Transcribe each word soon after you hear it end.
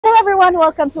everyone,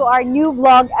 welcome to our new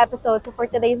vlog episode. So for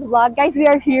today's vlog, guys, we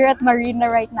are here at Marina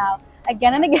right now.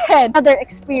 Again and again, another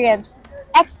experience,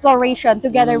 exploration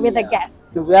together with a guest.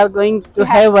 We are going to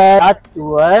have a yacht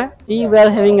tour. We are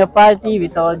having a party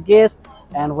with our guests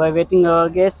and we're waiting our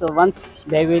guests. So once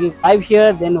they will arrive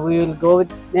here, then we will go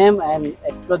with them and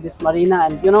explore this marina.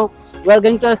 And you know, we are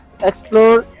going to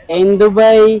explore in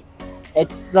Dubai,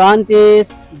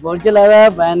 Atlantis,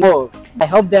 𝗲𝗲𝗪 and more. I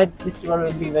hope that this tour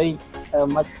will be very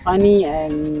much funny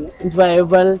and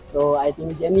enjoyable. So I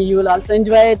think Jenny, you will also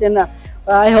enjoy it, and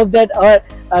I hope that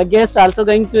our guests are also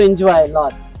going to enjoy a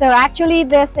lot. So actually,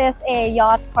 this is a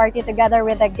yacht party together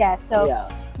with a guest. So Yeah.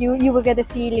 you will get to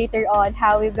see later on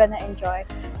how we're gonna enjoy.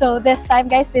 So this time,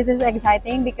 guys, this is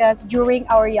exciting because during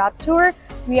our yacht tour,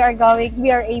 we are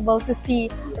able to see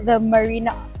the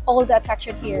marina, all the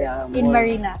attraction here in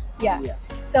Marina. Yeah.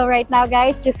 So right now,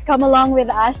 guys, just come along with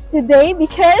us today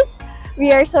because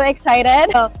we are so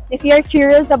excited. So if you're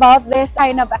curious about this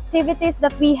kind of activities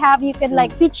that we have, you can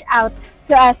like reach out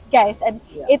to us, guys, and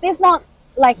it is not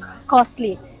like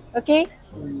costly. Okay?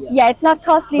 Yeah, it's not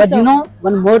costly. But so you know,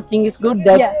 one more thing is good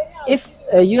that if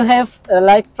you have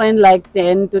like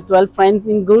 10 to 12 friends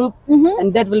in group,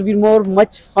 and that will be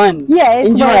much fun. Yeah,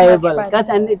 it's enjoyable, very much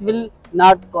fun. and it will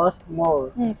not cost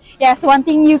more. Yes, one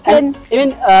thing you can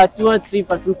even 2 or 3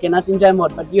 persons cannot enjoy more,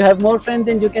 but you have more friends,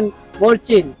 then you can more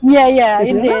chill. Yeah,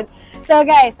 indeed. So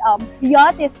guys,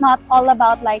 yacht is not all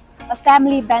about like a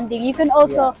family bonding. You can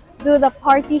also do the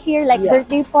party here, like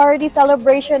birthday party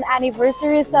celebration,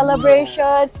 anniversary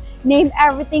celebration, name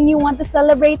everything you want to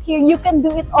celebrate here. You can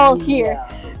do it all here.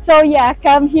 So yeah,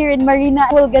 come here in Marina.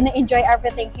 We're gonna enjoy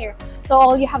everything here. So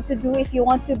all you have to do, if you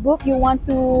want to book, you want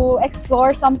to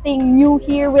explore something new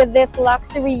here with this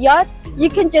luxury yacht, you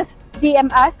can just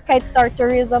DM us, Kite Star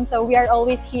Tourism. So we are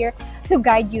always here to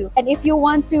guide you. And if you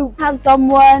want to have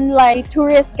someone like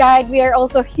tourist guide, we are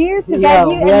also here to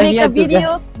guide you and make a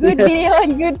video, good video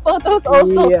and good photos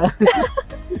also.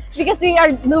 Because we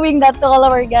are doing that to all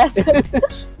our guests.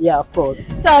 Yeah, of course.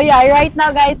 So yeah, right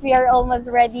now, guys, we are almost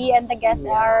ready and the guests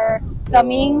are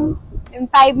coming in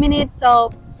 5 minutes.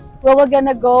 So we're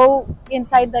gonna go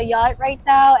inside the yacht right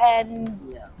now, and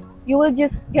you will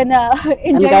just gonna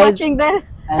enjoy watching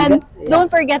this. And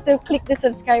don't forget to click the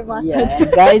subscribe button.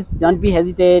 And guys, don't be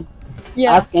hesitate.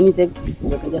 Ask anything.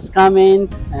 You can just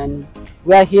comment, and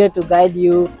we are here to guide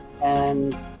you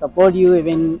and support you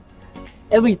even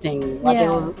everything.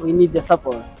 Whatever we need the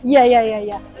support.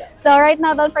 Yeah. So right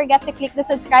now, don't forget to click the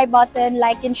subscribe button,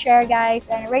 like and share, guys.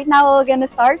 And right now, we're gonna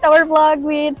start our vlog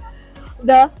with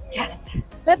the guest.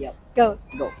 Let's go.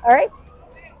 All right.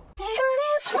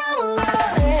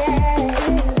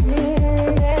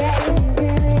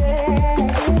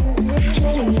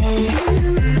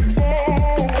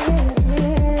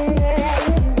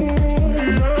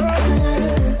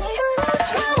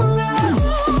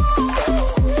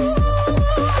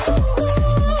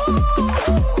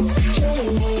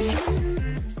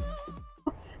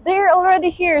 They're already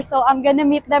here, so I'm gonna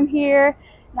meet them here.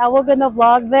 Now we're gonna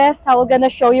vlog this. We're gonna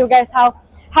show you guys how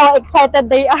excited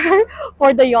they are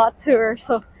for the yacht tour.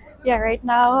 So yeah, right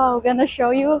now we're gonna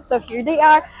show you. So here they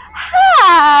are.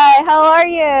 Hi, how are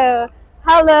you?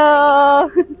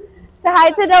 Hello. Say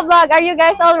hi to the vlog. Are you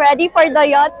guys all ready for the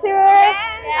yacht tour?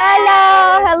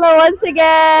 Hello once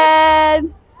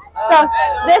again. So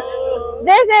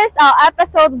this is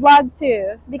episode vlog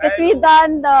 2 because we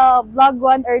done the vlog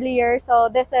 1 earlier. So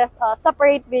this is a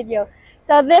separate video.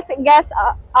 So this guest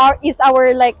is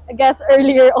our like guest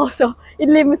earlier also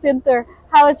in limousine tour.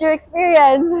 How was your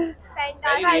experience?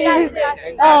 Fantastic.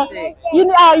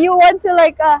 You want to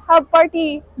like have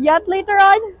party yacht later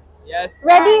on? Yes.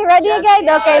 Ready again?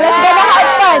 Okay, let's gonna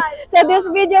have fun. So this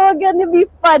video is gonna be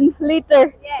fun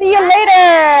later. See you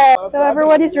later. So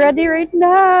everyone is ready right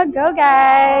now. Go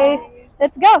guys.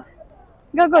 Let's go.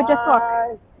 Go. Just walk.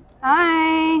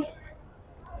 Hi.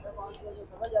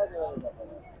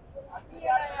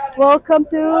 Welcome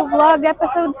to vlog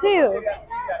episode 2.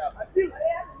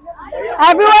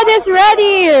 Everyone is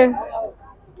ready.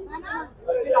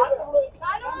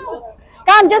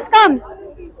 Come, just come.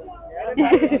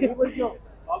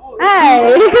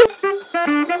 Hi.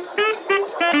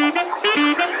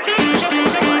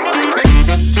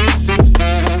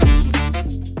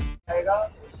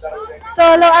 So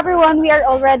hello everyone, we are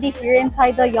already here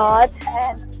inside the yacht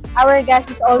and our guest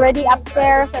is already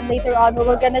upstairs, and later on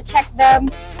we're gonna check them.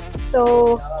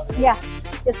 So yeah,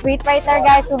 just wait right there,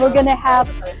 guys. So we're gonna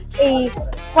have a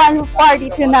fun party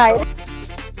tonight.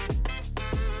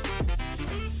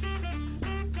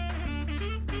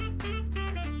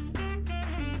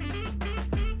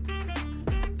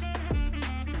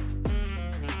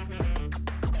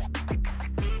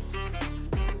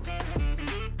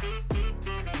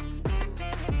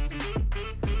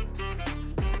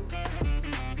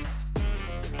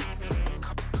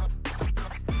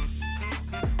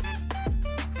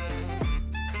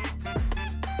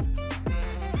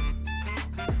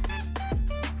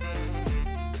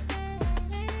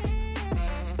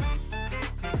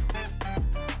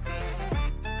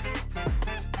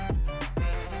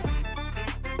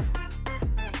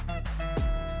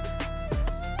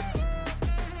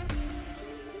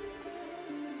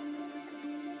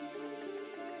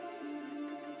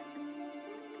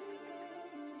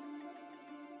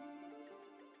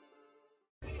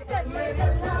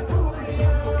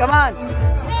 Come on.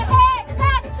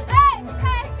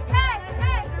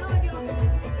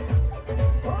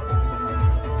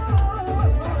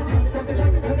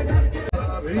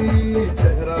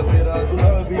 चेहरा तेरा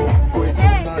गुलाबी कोई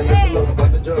कितना ये love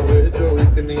बन जाए जो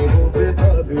इतनी हो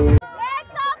बेताबी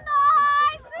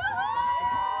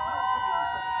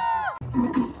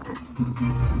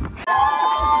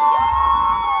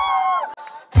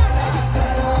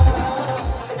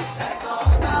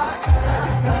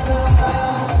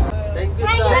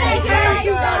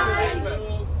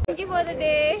Thank you for the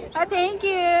day. Thank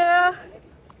you.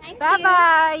 Bye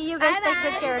bye. You guys take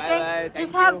good care, okay? Bye-bye.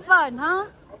 Just Thank have you. fun, huh?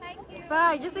 Thank you.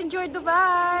 Bye. Just enjoy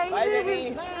Dubai. Bye,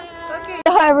 Jenny. Okay.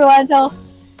 Hello everyone. So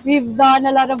we've done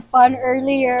a lot of fun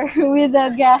earlier with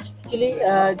the guests. Actually,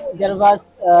 there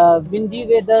was windy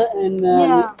weather and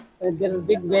there were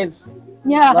big waves.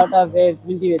 Yeah. Lot of waves,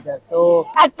 windy weather. So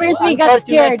At first we got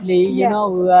scared. unfortunately, you Yeah. know,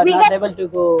 we were We not got- able to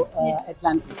go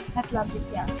Atlantic.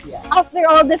 Atlantis, yeah. Yeah. After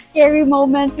all the scary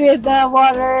moments with the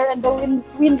water and the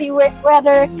windy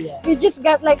weather, Yeah. we just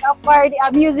got like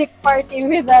a music party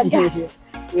with the guests.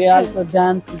 We also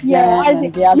danced with Yeah, them,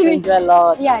 and they also enjoy a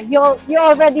lot. Yeah, you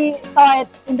already saw it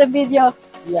in the video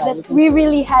Yeah, that you can we see.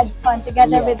 really had fun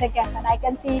together Yeah. with the guests, and I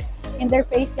can see in their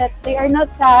face that they are not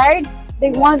tired. They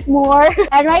want more.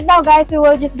 And right now, guys, we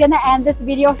will just gonna end this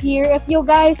video here. If you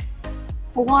guys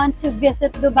want to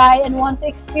visit Dubai and want to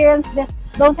experience this,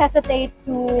 don't hesitate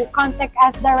to contact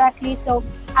us directly. So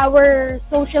our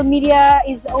social media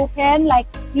is open. Like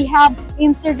we have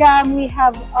Instagram, we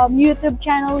have YouTube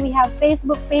channel, we have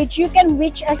Facebook page. You can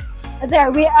reach us there.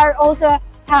 We are also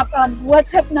have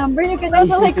WhatsApp number. You can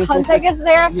also like contact us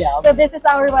there. Yeah. So this is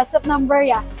our WhatsApp number.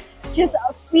 Yeah, just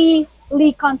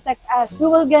freely contact us. We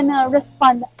will gonna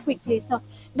respond quickly. So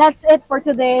that's it for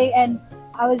today. And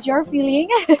how was your feeling?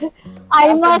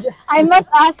 I must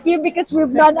ask you because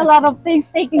we've done a lot of things,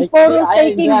 taking Actually, photos, I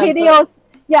taking enjoy also. videos.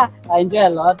 Yeah, I enjoy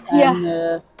a lot, Yeah.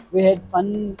 and we had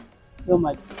fun so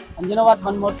much. And you know what?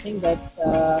 One more thing that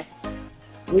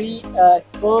we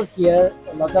explored here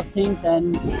a lot of things,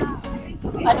 and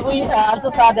we also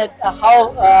saw that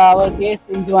how our guests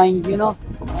enjoying, you know,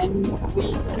 and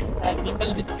we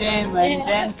mingle with them and Yeah.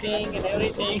 dancing and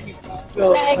everything.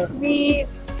 So like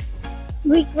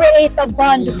we create a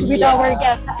bond with Yeah. our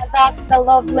guests. That's the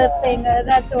lovely thing.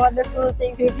 That's a wonderful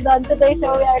thing we've done today.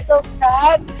 So we are so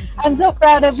proud. I'm so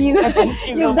proud of you. Thank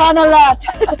you. You've done a lot.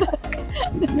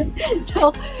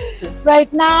 So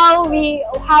right now we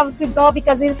have to go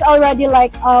because it's already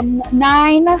like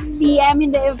 9 p.m.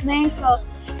 in the evening. So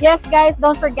yes, guys,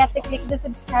 don't forget to click the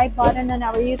subscribe button on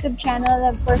our YouTube channel,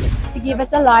 and of course to give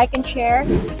us a like and share.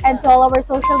 And to all our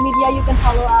social media, you can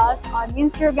follow us on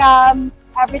Instagram,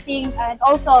 everything, and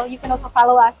also you can also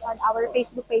follow us on our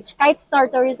Facebook page, Kite Star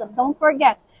Tourism. Don't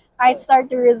forget Kite Star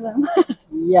Tourism.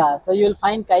 yeah, so you'll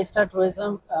find Kite Star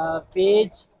Tourism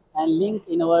page and link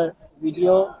in our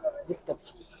video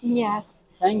description. Yes.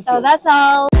 Thank So you. that's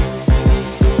all.